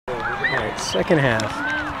Second half.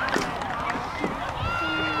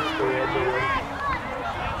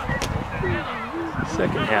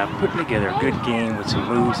 Second half, putting together a good game with some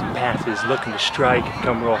moves and passes, looking to strike and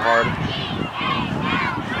come real hard.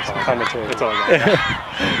 Commentary. That's all I got.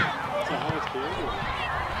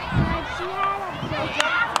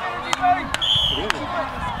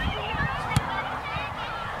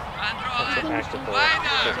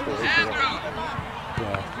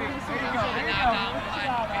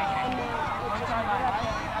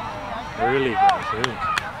 Really good, too.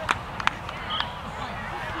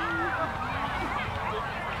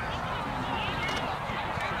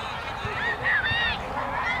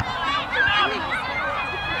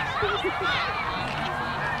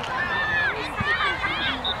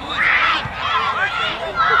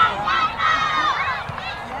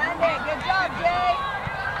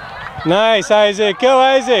 Nice, Isaac. Go,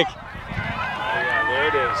 Isaac. Oh, yeah, there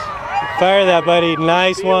it is. Fire that, buddy.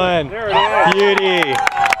 Nice one. There it is. Beauty.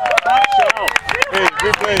 Top shelf. Hey,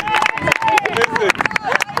 good play. I missed it.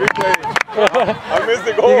 Good play. I missed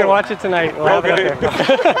the goal. You can watch it tonight. We'll have it up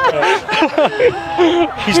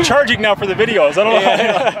there. He's charging now for the videos. I don't know how.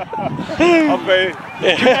 I'll pay.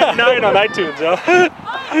 $2.99 on iTunes, though. I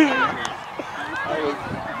was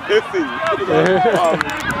pissing.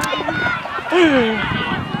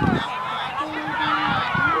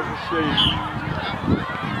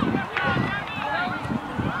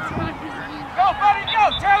 Go, buddy, go,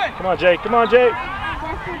 Tevin! Come on, Jake. Come on, Jake. There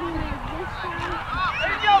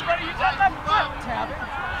you go, buddy. You got that foot, Tevin.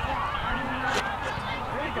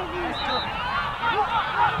 There you go. Nice job.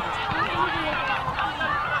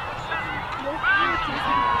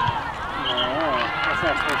 That's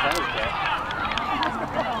not supposed to happen.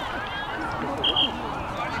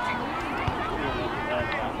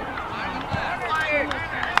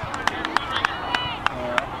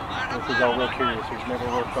 This is all real curious. We've never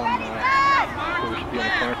worked on where we should be on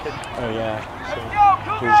the corner kick. Oh, yeah.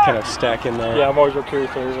 So we just kind of stack in there. Yeah, I'm always real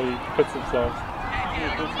curious where everybody puts themselves.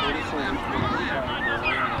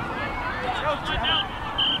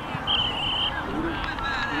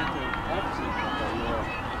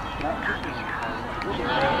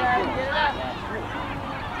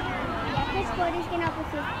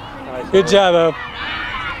 Good job, O.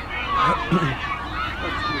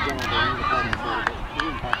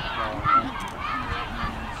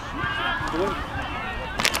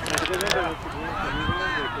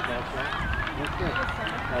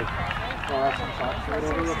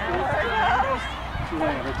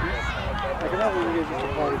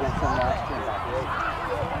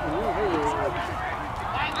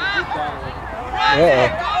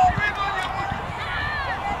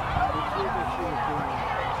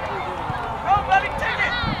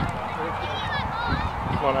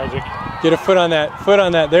 Come on, Isaac. Get a foot on that. Foot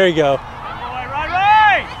on that. There you go.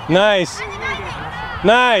 Nice.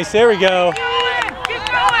 Nice. There we go.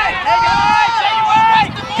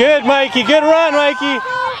 Good, Mikey. Good run, Mikey.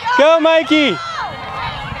 Go, Mikey.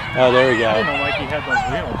 Oh, there we go. I didn't know Mikey had those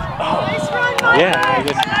wheels. Oh. Yeah, he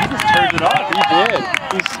just turned it off. He did.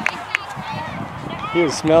 He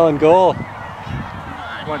was smelling goal.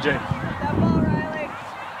 Come on, Jay.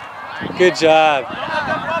 Good job.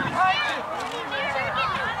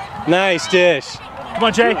 Nice dish. Come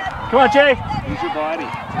on, Jay. Come on, Jay. Use your body.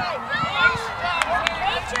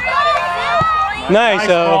 Nice,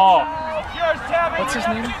 O. Ball. What's his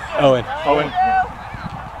name? Owen. Owen.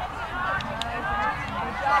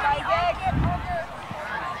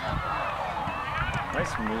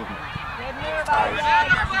 Nice movement.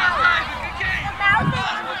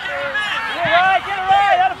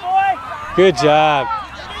 Good job.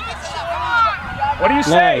 What do you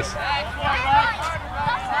say? Nice.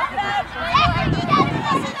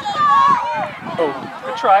 Oh,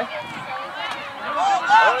 good try.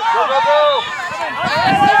 Go, go, go!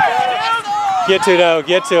 Get to it, O.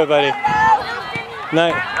 Get to it, buddy.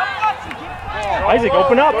 Nice. Isaac,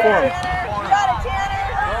 open up for him.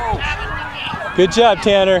 Good job,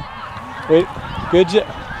 Tanner. Wait. Good job.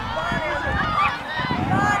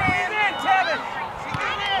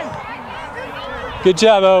 Good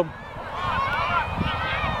job, O.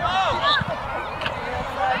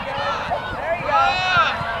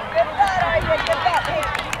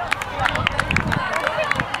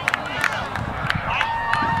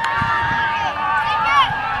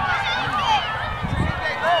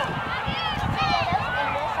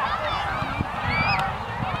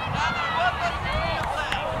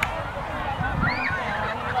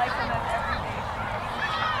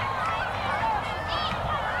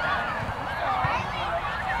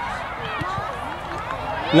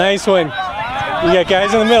 Nice one. You got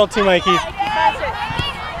guys in the middle too, Mikey.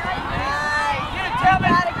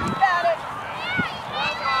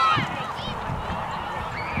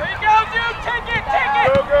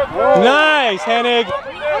 Nice, Hennig.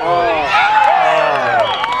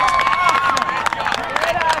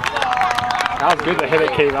 That was good, the hit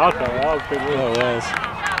that came out though. That was good. Oh, it was.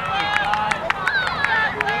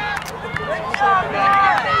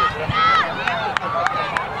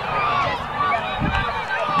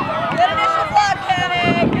 Good initial block,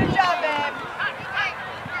 Hennig. Good job, babe.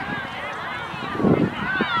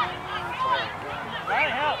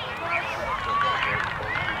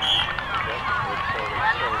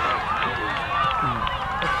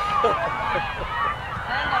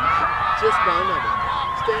 Just none of it.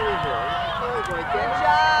 Standing here. Oh my Good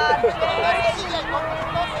God. job, Jake.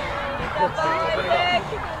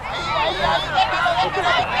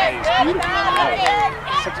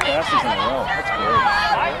 6 passes in a row. That's great.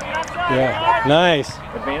 Yeah. Nice.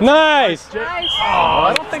 Advanced. Nice. Oh,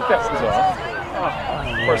 I don't think that was off.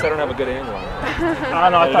 Of course, I don't have a good angle on it. I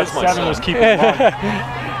know, I thought 7 was keeping him on.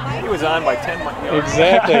 He was on by 10 yards.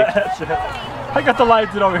 Exactly. I got the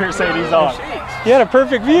lights over here saying he's on. You had a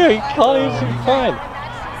perfect view. He called it fine.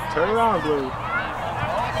 Turn around, Blue.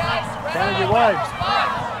 Trying to get wide.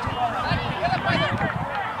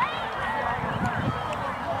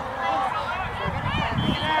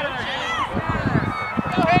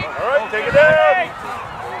 All right, take it down.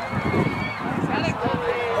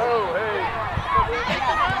 Oh, hey.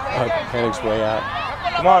 Oh, Hennig's way out.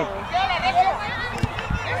 Come on.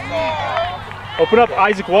 Open up,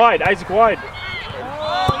 Isaac wide, Isaac wide.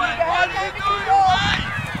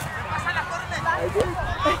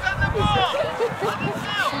 Wait.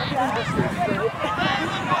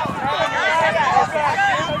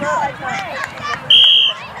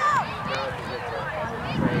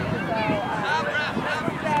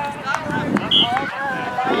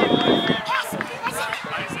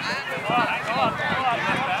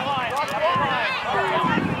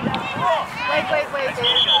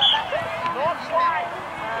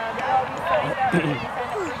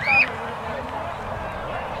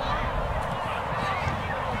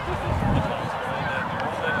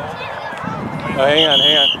 Oh, hang on.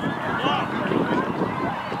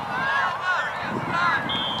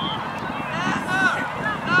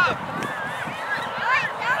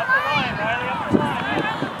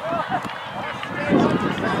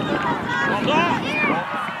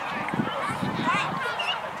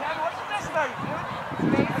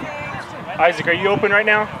 Isaac, are you open right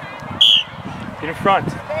now? Get in front.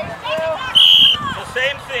 The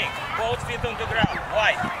same thing. Both feet on the ground.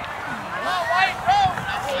 Wide.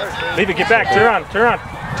 Leave it, get back, turn around.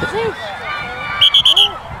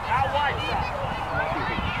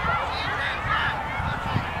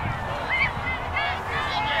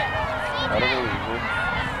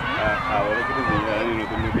 Ahora que termina y no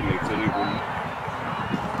tengo que leer ninguno.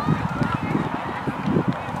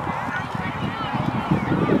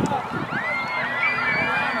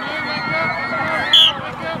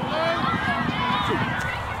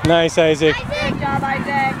 Nice, Isaac. Good job,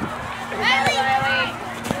 Isaac. Riley.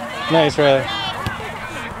 Nice, Riley.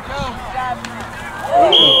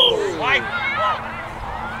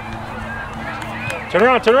 Turn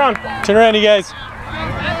around. Turn around, you guys.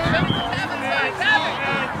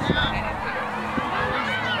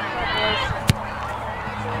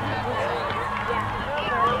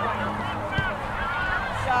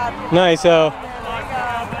 Nice, oh.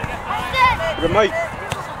 Good Mike.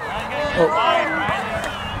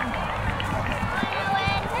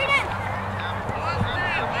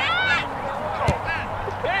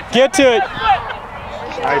 Get to it.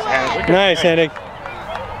 Nice, Hennig. Nice, Hennig.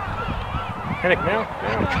 Hennig, now.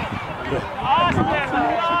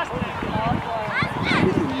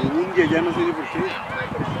 Ya no sé ni por qué.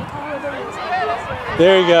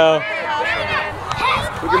 There you go.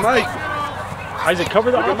 Look at Mike. Isaac,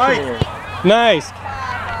 cover the Look at option Mike. here. Nice.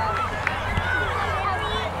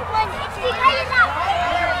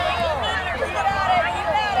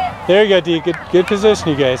 There you go, D. Good position,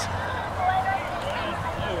 you guys.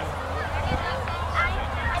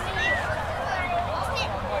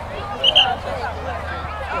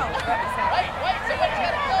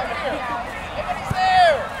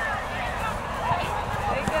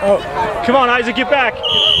 Oh, come on, Isaac, get back.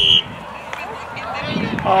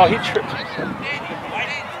 Oh, he tripped.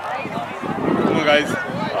 Come on, guys.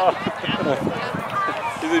 Oh.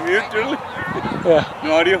 Is it mute, Julie? Yeah.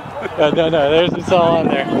 No audio? No, it's all on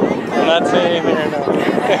there. I'm not saying anything right now.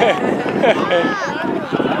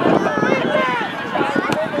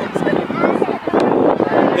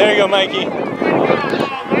 There you go, Mikey.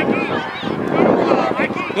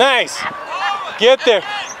 Nice. Get there.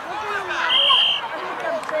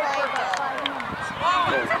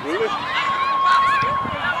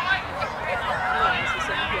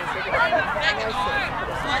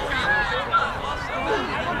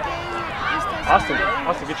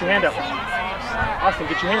 Austin, get your hand up. Austin,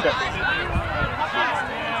 get your hand up.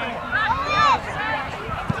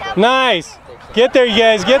 Nice. Get there, you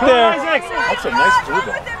guys. Get there. That's a nice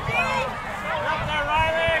dribble.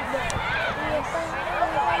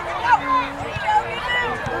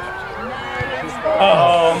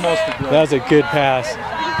 Oh, almost a That was a good pass.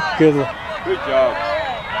 Good job.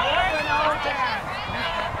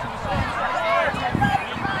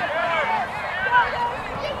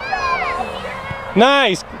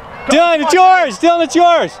 Nice. Dylan, it's yours. Dylan, it's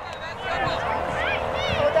yours.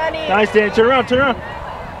 Nice, Dan. Turn around, turn around.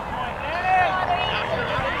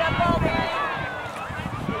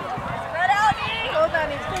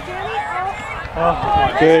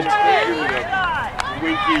 Oh, good.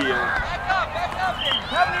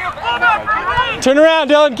 Turn around,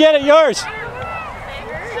 Dylan. Get it. Yours.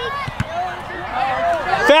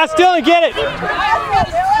 Fast, Dylan. Get it.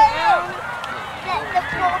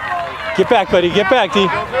 Get back, buddy. Get back, D.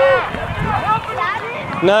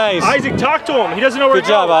 Nice. Isaac, talk to him. He doesn't know where to go.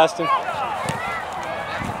 Good job, Austin.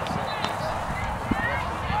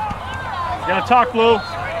 You gotta talk, Blue.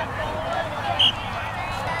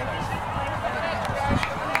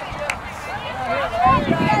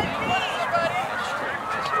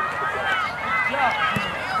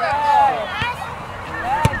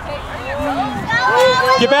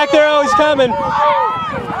 Get back there, oh, he's coming.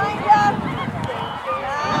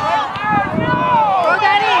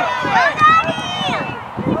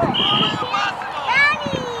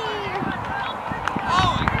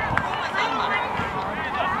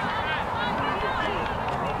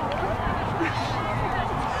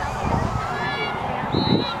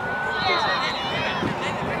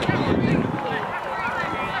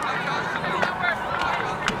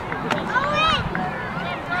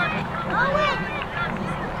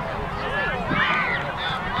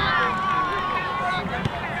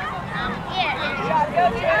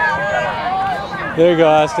 There you go,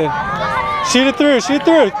 Austin. Shoot it through, shoot it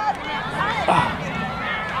through. Ah.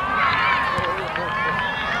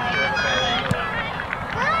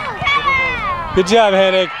 Good job,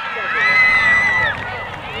 Hennig.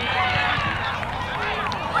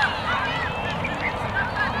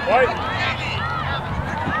 White.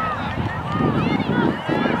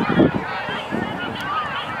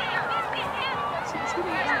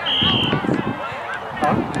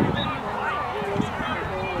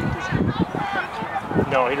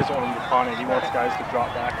 No, he doesn't want him to punt it. He wants guys to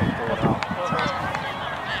drop back and throw it out.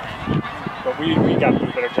 But we got to do a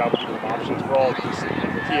better job of giving him options. We're all just,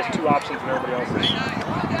 if he has two options and everybody else is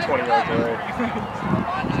 20 yards away.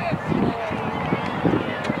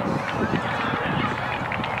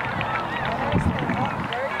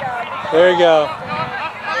 There you go.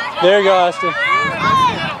 There you go, Austin.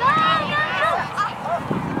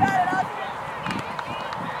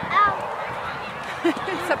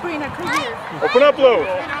 Sabrina, come here. Open up, Lou.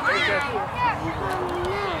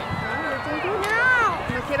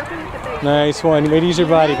 Nice one. Way to use your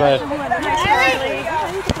body, bud.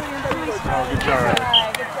 Oh, good job.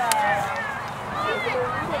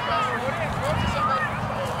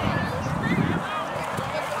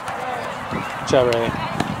 Good job, Riley.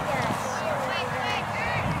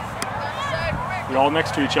 You're all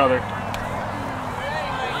next to each other.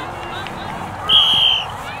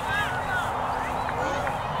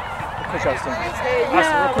 Quick, Austin.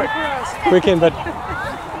 Austin, real quick. Quick in, bud.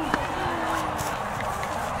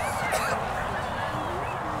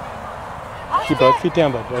 Keep both feet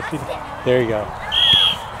down, bud. Both feet. There you go.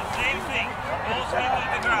 Same thing. Both feet on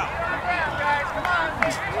the ground.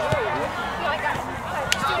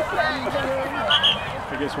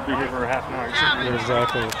 I guess we'll be here for a half an hour.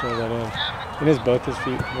 Exactly. Throw that in. And both his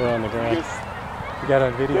feet were on the ground. You got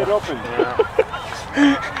it on video. Get open. Yeah.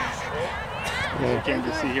 You came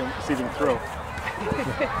to see them throw.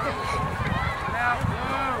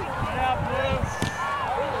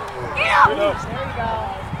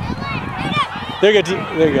 There you go,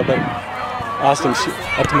 there you go, buddy. Austin, shoot.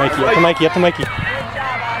 Up to Mikey, up to Mikey, up to Mikey.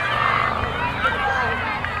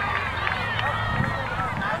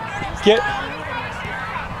 Get.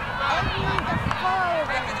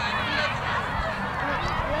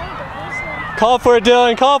 Call for it,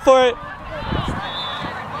 Dylan, call for it.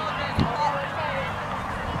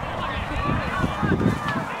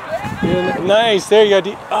 Nice, there you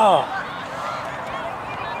go. Oh.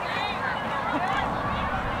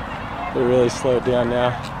 They really slowed down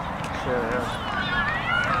now. Sure, yeah.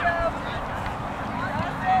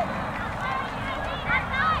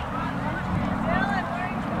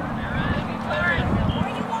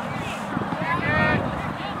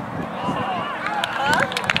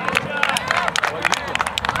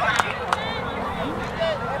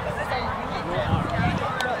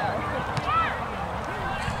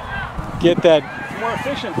 Get that. More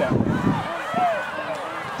efficient that way.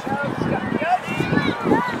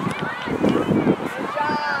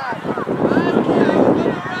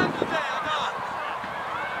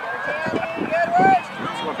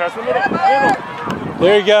 Pass the middle.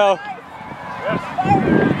 There you go.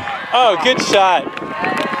 Oh, good shot.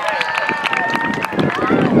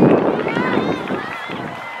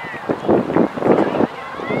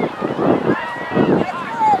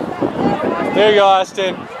 There you go,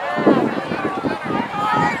 Austin.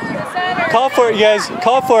 Call for it, you guys.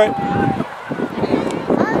 Call for it.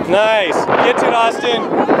 Nice. Get to it, Austin.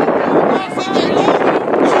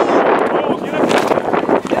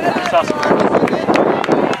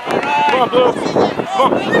 Come on, Blue.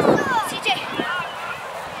 Come on. CJ.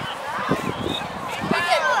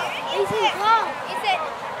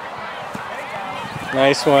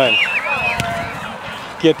 Nice one.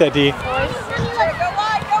 Get that, D. Go wide, go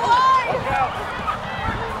wide.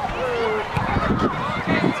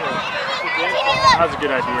 That was a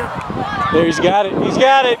good idea. There, he's got it. He's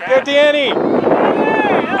got it. Go, Danny.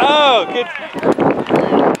 Oh, good.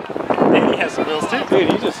 Danny has some wheels too.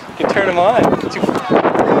 Dude, you just can turn them on.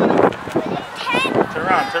 Turn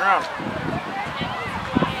around, turn around.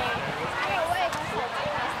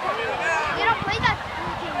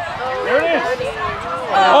 There it is.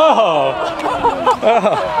 Oh.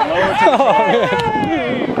 Oh,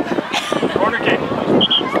 man. Corner kick.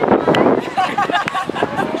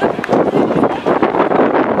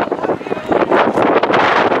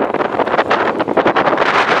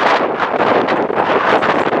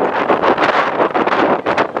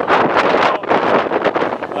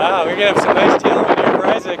 Wow, we're gonna have some nice tailwind here for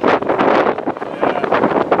Isaac.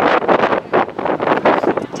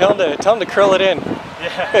 Tell him to curl it in.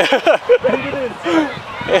 Yeah.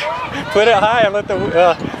 Put it high and let the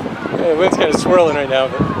wind's kind of swirling right now.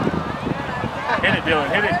 But. Hit it, Dylan.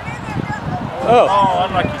 Hit it. Oh. Oh,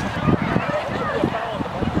 unlucky.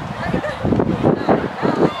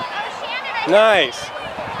 Nice.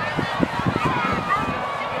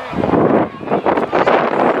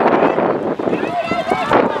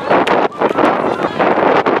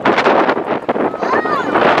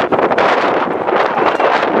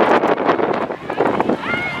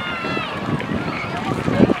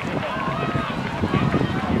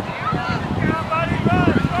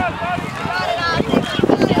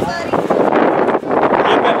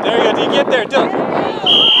 Get there, Dylan.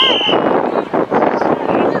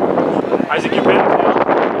 Isaac, you back now.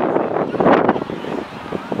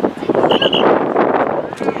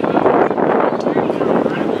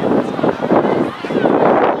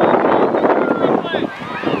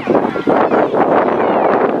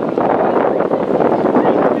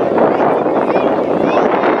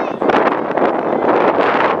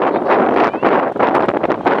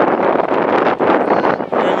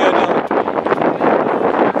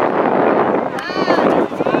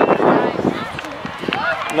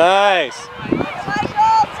 Nice.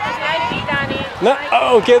 No,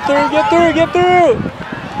 oh, get through, get through, get through.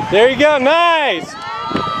 There you go, nice.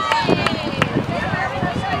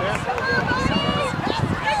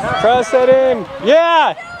 Cross that in.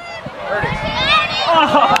 Yeah.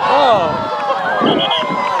 Oh.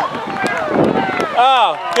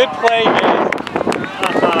 Oh, good play, guys.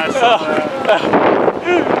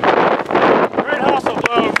 Great hustle,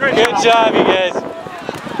 Blue. Great Good job, you guys. If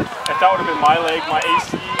that would have been my leg, my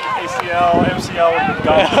ACL, MCL would have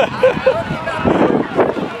been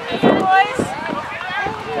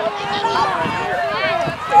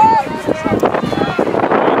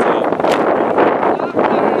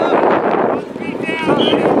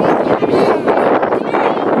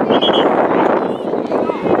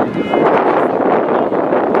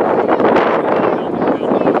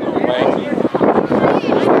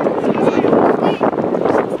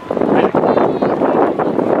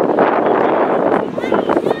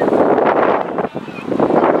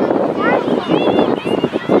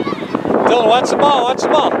Dylan, watch the ball, watch the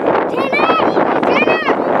ball.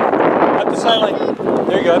 Up the sideline.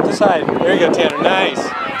 There you go, up the side. There you go, Tanner. Nice.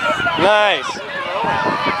 Nice.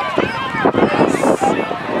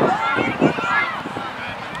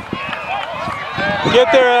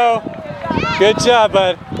 Get there, O. Good job,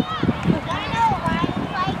 bud.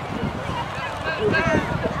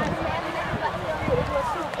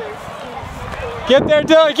 Get there,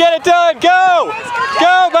 Dylan. Get it done. Go.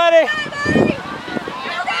 Go, buddy.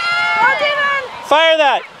 Fire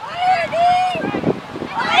that!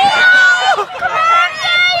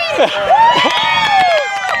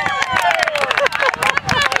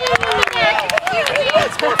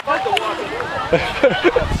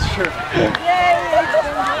 That's true.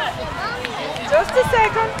 Just a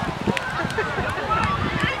second.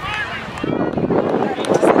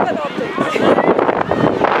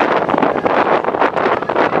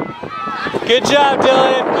 Good job,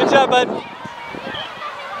 Dylan. Good job, bud.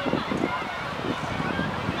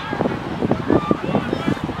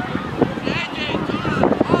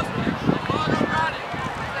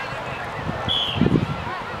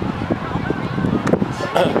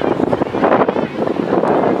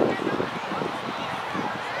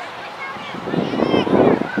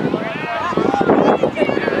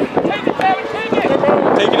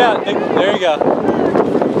 Take it out. There you go.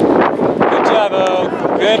 Good job, O.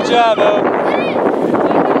 Good job, O.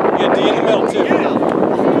 You get D in the middle, too.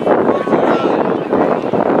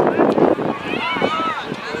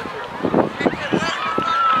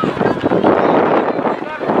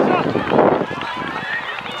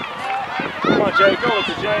 Come on, Jay. Go with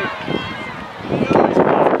it, Jay.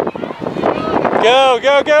 Go,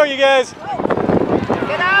 go, go, you guys.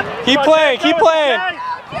 Keep playing, keep playing.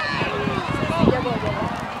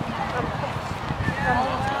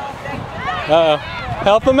 Uh-oh.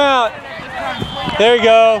 Help him out. There you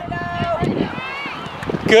go.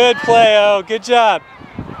 Good play, O. Good job.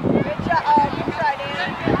 Good job. Good try,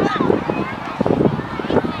 Dan.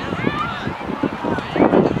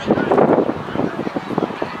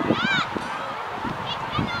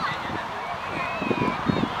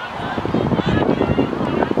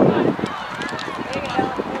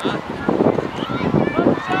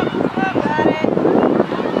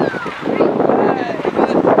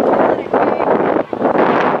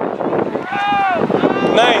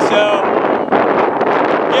 Nice, O.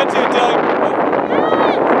 Get to it, Dylan.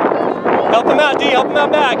 Help him out, D. Help him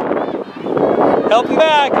out back. Help him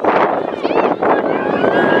back.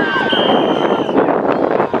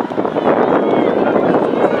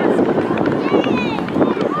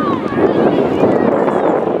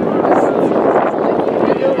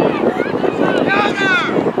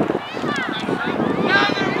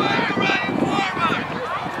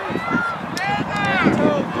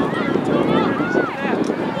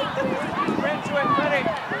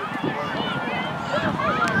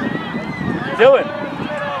 Dylan.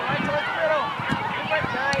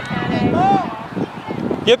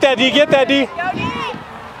 Get that, D. Get that, D. Go, D.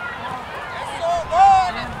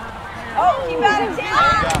 Oh, keep at it,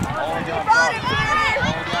 Tanner. Keep on it,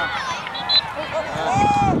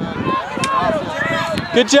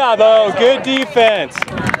 Tanner. Good job, O. Good defense.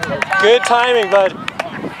 Good timing, bud.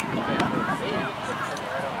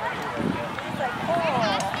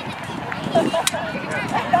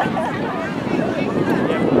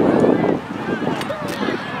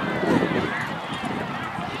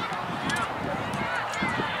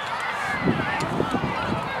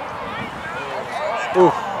 Ooh.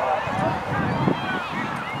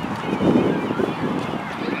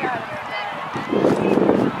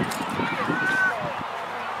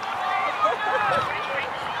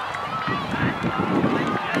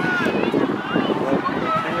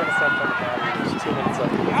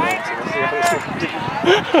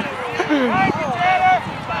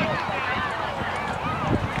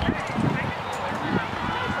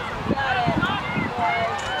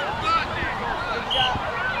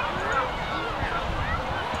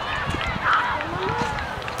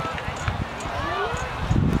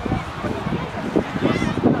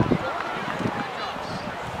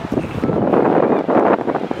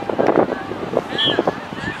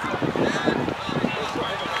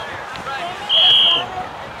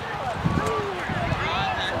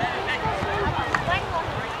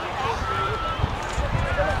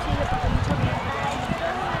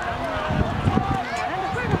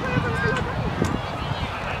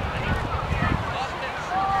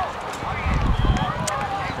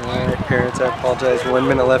 Alright, parents, I apologize. 1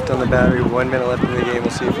 minute left on the battery, 1 minute left in the game.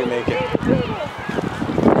 We'll see if we make it.